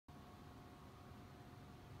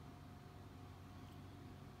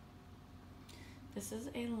This is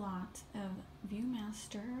a lot of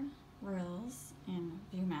Viewmaster reels and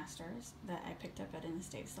Viewmasters that I picked up at an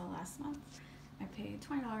estate sale last month. I paid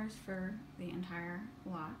 $20 for the entire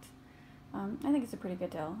lot. I think it's a pretty good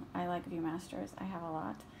deal. I like Viewmasters. I have a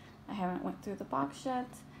lot. I haven't went through the box yet,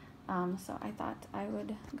 so I thought I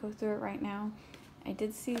would go through it right now. I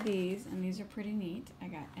did see these, and these are pretty neat. I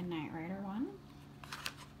got a Knight Rider one,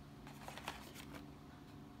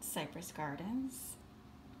 Cypress Gardens.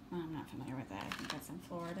 I'm not familiar with that. I think that's in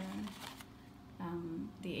Florida.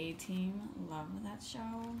 The A-Team, love that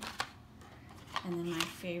show. And then my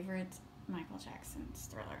favorite, Michael Jackson's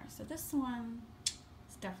Thriller. So this one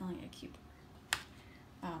is definitely a keeper.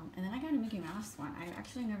 And then I got a Mickey Mouse one. I've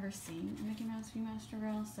actually never seen a Mickey Mouse Viewmaster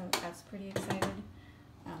reel, so that's pretty excited.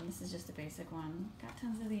 This is just a basic one. Got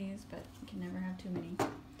tons of these, but you can never have too many.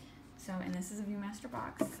 So, and this is a Viewmaster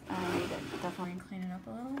box. Definitely clean it up a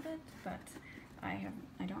little bit, but I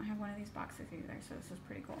don't have one of these boxes either, so this is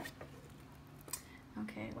pretty cool.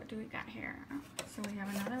 Okay, what do we got here? So we have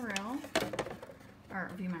another reel, or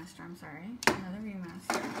Viewmaster, I'm sorry. Another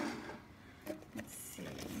Viewmaster. Let's see.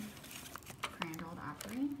 Grand Ole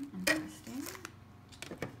Opry, interesting.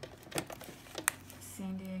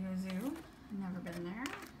 San Diego Zoo, never been there.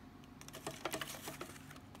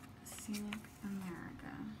 Scenic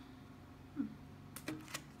America.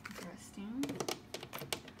 Interesting.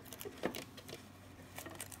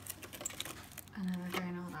 Another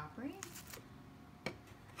Grand Ole Opry.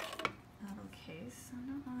 Little case. I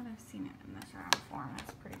don't know that I've seen it in this round form.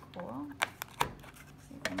 That's pretty cool. Let's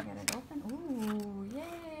see if we can get it open. Ooh,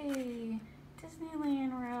 yay!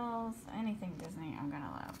 Disneyland reels. Anything Disney, I'm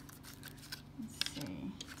gonna love. Let's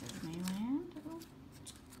see. Disneyland. Ooh.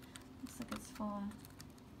 Looks like it's full of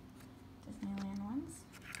Disneyland ones.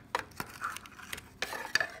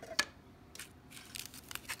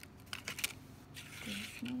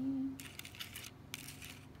 Disney.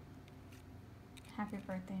 Happy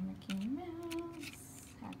birthday, Mickey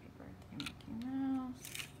Mouse. Happy birthday, Mickey Mouse.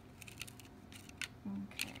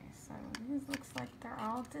 Okay, so these looks like they're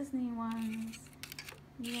all Disney ones.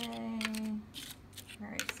 Yay.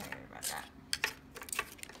 Very excited about that.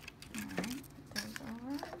 Alright, put those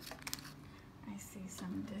over. I see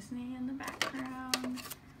some Disney in the background.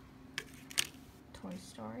 Toy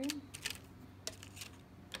Story.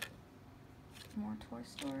 More Toy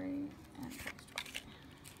Story and Toy Story.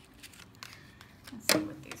 Let's see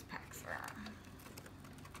what these packs are.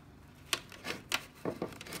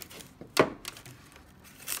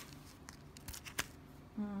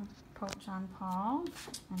 Pope John Paul,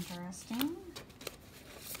 interesting.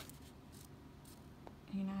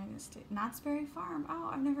 United States, Knott's Berry Farm. Oh,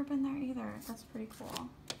 I've never been there either. That's pretty cool.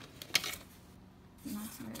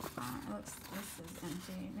 Knott's Berry Farm. It looks, this is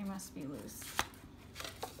empty. They must be loose.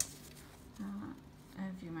 A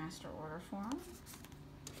Viewmaster order form.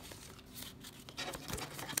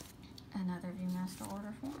 Another Viewmaster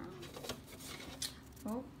order form.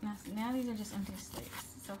 Oh, now these are just empty sleeves.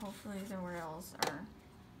 So hopefully the reels are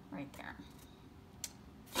right there.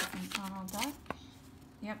 And Donald Duck.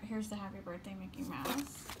 Yep, here's the Happy Birthday Mickey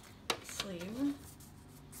Mouse sleeve.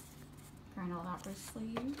 Grand Ole Opry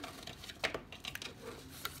sleeve.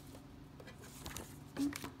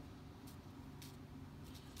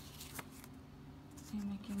 See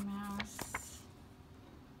Mickey Mouse.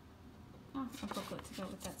 Oh, a booklet to go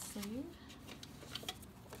with that sleeve.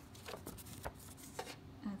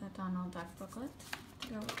 The Donald Duck booklet to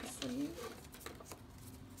go with the sleeve.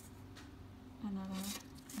 Another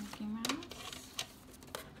Mickey Mouse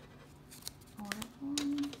order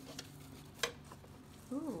form.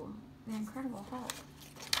 Ooh, the Incredible Hulk.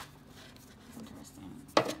 Interesting.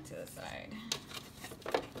 To the side.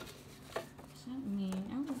 Does that mean?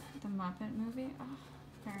 Oh, the Muppet movie. Oh,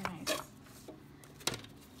 very nice.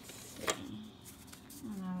 Let's see.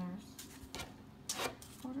 Another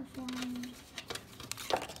order form.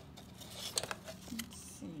 Let's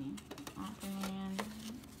see. Opryland.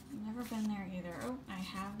 Never been there either. Oh, I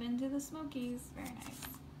have been to the Smokies. Very nice.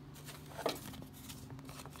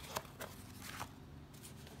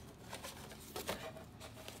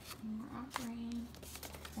 More Opry.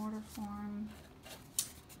 Order form.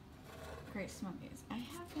 Great Smokies. I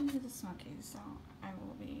have been to the Smokies, so I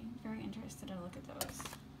will be very interested to look at those.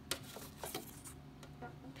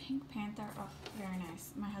 Pink Panther. Oh, very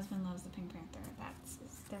nice. My husband loves the Pink Panther. That's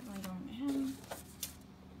definitely going to him.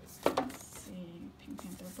 Let's see. Pink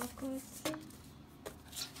Panther booklet.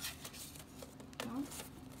 Oh,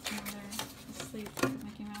 another sleeve for the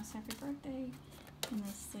Mickey Mouse Happy Birthday. And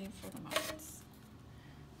this sleeve for the Muppets.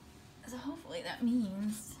 So hopefully that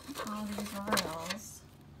means all these royals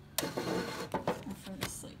are for the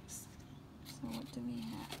sleeves. So what do we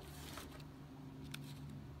have?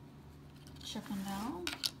 Chippendale.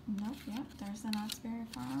 Nope, yep, there's the Knott's Berry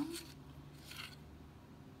Farm.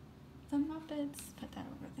 The Muppets, put that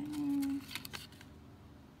over there.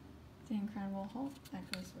 The Incredible Hulk,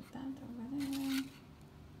 that goes with that over there.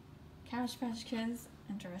 Cabbage Patch Kids,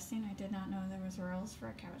 interesting. I did not know there was rules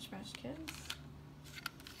for Cabbage Patch Kids.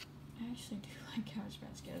 I actually do like Cabbage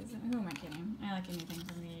Patch Kids. Who am I kidding? I like anything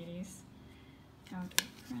from the 80s. Out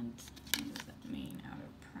of print. What does that mean, out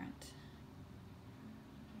of print?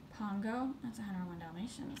 Pongo, that's 101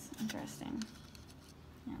 Dalmatians. Interesting.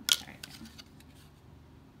 Yeah, sorry.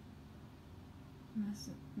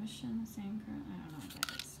 Mission, same current, I don't know what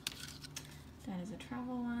that is. That is a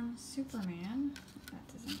travel one. Superman,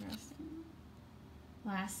 that is interesting.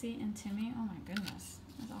 Lassie and Timmy, oh my goodness.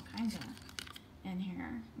 There's all kinds of in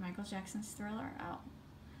here. Michael Jackson's Thriller, oh.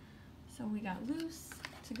 So we got Loose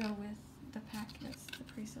to go with the package, the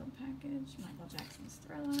pre-sold package. Michael Jackson's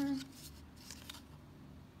Thriller.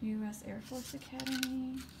 U.S. Air Force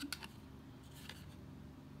Academy.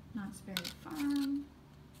 Knott's Berry Farm.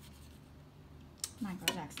 Michael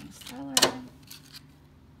Jackson's Thriller.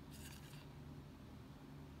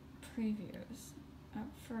 Previews. Up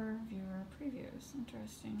for viewer previews.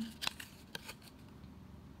 Interesting.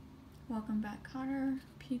 Welcome Back, Kotter.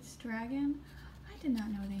 Pete's Dragon. I did not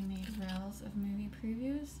know they made reels of movie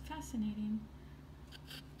previews. Fascinating.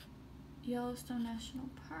 Yellowstone National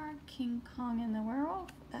Park. King Kong and the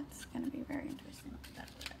Werewolf. That's going to be very interesting. Look at that.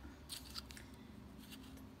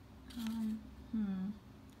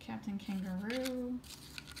 Captain Kangaroo.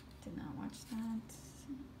 Did not watch that.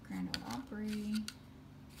 Grand Ole Opry.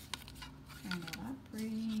 Grand Ole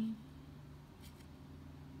Opry.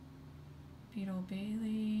 Beetle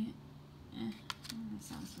Bailey. That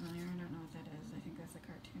sounds familiar. I don't know what that is. I think that's a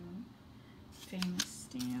cartoon. Famous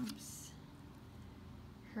Stamps.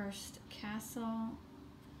 Hearst Castle.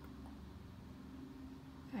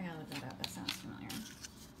 I gotta look that up. That sounds familiar.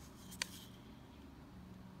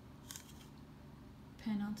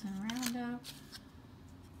 Pendleton Roundup.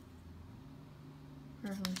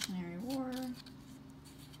 Revolutionary War.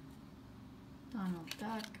 Donald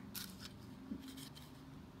Duck.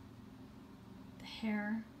 The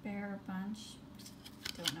Hare Bear Bunch.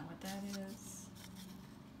 Don't know what that is.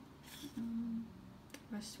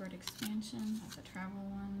 Westward Expansion. That's a travel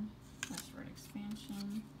one. Westward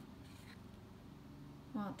Expansion.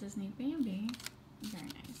 Walt Disney Bambi. Very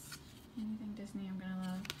nice. Anything Disney I'm gonna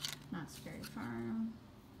love. Knott's Berry Farm.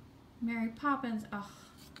 Mary Poppins. Oh,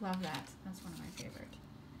 love that. That's one of my favorite.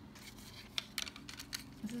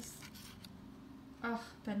 Is this? Oh,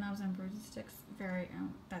 Bedknobs and Broomsticks. Very.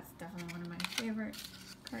 That's definitely one of my favorite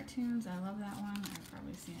cartoons. I love that one. I've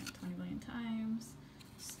probably seen it 20 billion times.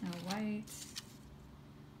 Snow White.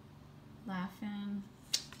 Laugh-In.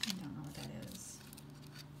 I don't know what that is.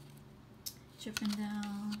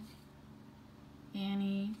 Chippendale.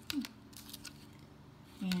 Annie.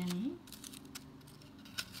 Annie.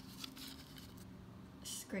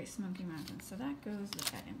 Great Smoky Mountains. So that goes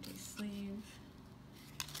with that empty sleeve.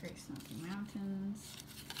 Great Smoky Mountains.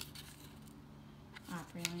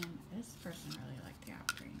 Opryland. This person really liked the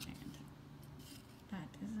Opryland. That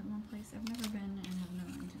isn't one place I've never been and have no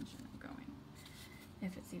intention of going,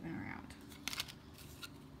 if it's even around.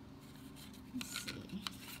 Let's see.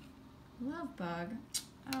 Love Bug.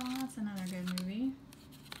 Oh, that's another good movie.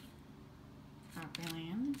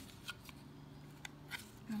 Opryland.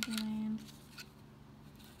 Opryland.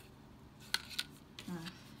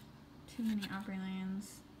 Too many Oprylands.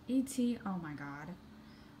 E.T. Oh my god.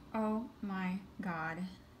 Oh my god.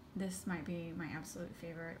 This might be my absolute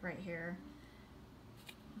favorite right here.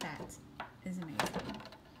 That is amazing.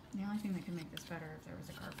 The only thing that could make this better if there was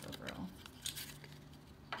a Garfield reel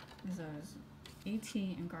is those.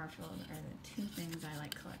 E.T. and Garfield are the two things I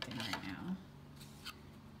like collecting right now.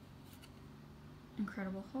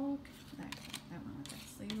 Incredible Hulk. That one with that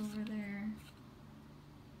sleeve over there.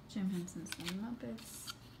 Jim Henson's The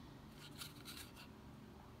Muppets.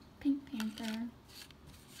 Pink Panther.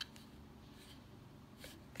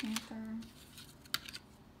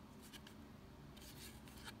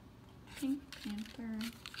 Pink Panther.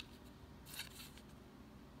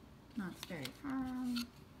 Knott's Berry Farm.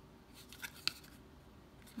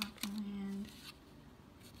 Opryland.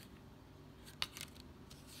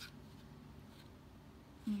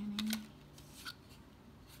 Annie.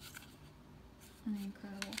 And the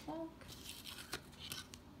Incredible Hulk.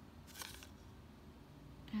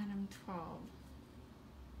 Adam 12.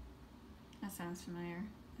 That sounds familiar.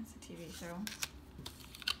 That's a TV show.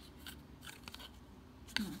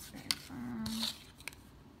 Knott's Berry Farm.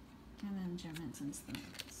 And then Jim Henson's The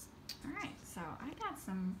Muppets. Alright, so I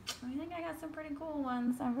think I got some pretty cool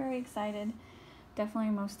ones. I'm very excited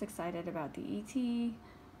definitely most excited about the E.T.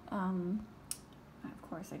 Of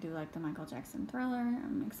course, I do like the Michael Jackson Thriller.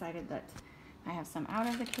 I'm excited that I have some out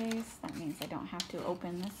of the case. That means I don't have to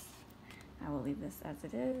open this. I will leave this as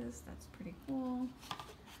it is. That's pretty cool.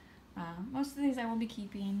 Most of these I will be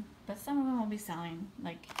keeping, but some of them will be selling,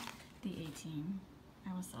 like the A-Team.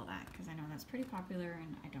 I will sell that because I know that's pretty popular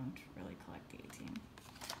and I don't really collect the A-Team.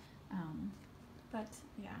 But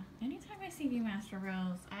yeah, anytime I see Viewmaster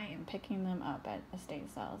reels, I am picking them up at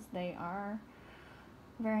estate sales. They are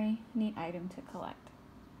a very neat item to collect.